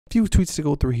Few tweets to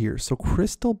go through here. So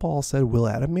Crystal Ball said, will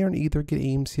Adam Aaron either get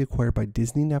AMC acquired by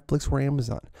Disney, Netflix, or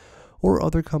Amazon, or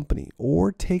other company,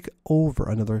 or take over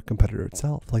another competitor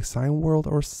itself, like Signworld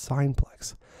or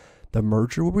Cineplex? The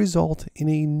merger will result in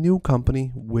a new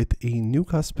company with a new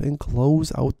cusp and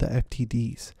close out the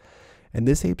FTDs. And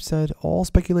this ape said, all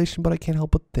speculation, but I can't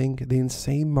help but think the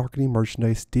insane marketing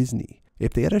merchandise Disney.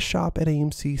 If they had a shop at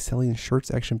AMC selling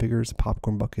shirts, action figures,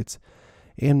 popcorn buckets,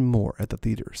 and more at the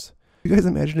theaters. You guys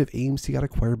imagine if AMC got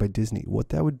acquired by Disney, what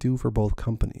that would do for both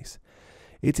companies.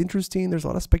 It's interesting. There's a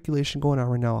lot of speculation going on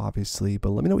right now, obviously, but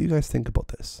let me know what you guys think about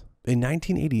this. In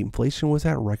 1980, inflation was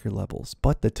at record levels,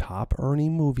 but the top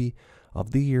earning movie of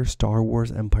the year, Star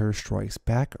Wars Empire Strikes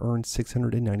Back, earned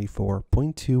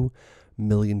 $694.2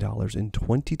 million in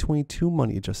 2022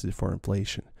 money adjusted for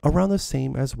inflation, around the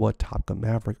same as what Top Gun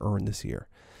Maverick earned this year.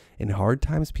 In hard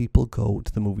times, people go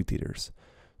to the movie theaters.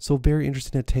 So very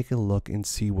interesting to take a look and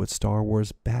see what Star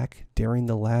Wars back during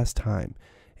the last time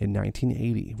in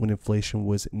 1980 when inflation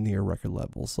was near record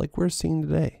levels like we're seeing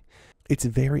today. It's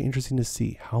very interesting to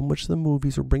see how much the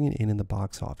movies are bringing in the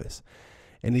box office.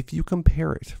 And if you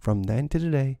compare it from then to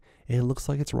today, it looks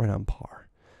like it's right on par.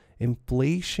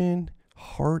 Inflation,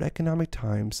 hard economic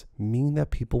times mean that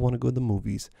people want to go to the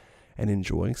movies and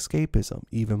enjoy escapism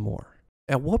even more.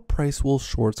 At what price will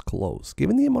shorts close?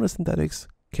 Given the amount of synthetics,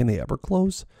 can they ever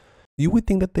close? You would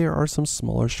think that there are some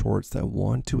smaller shorts that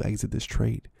want to exit this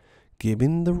trade.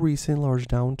 Given the recent large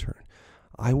downturn,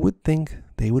 I would think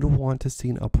they would want to see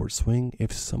an upward swing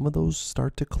if some of those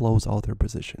start to close out their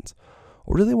positions.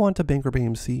 Or do they want to bankrupt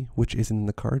AMC, which isn't in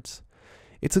the cards?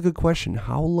 It's a good question.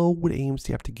 How low would AMC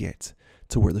have to get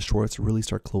to where the shorts really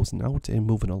start closing out and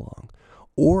moving along?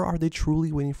 Or are they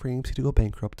truly waiting for AMC to go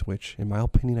bankrupt, which, in my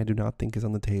opinion, I do not think is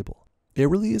on the table? It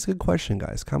really is a good question,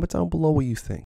 guys. Comment down below what you think.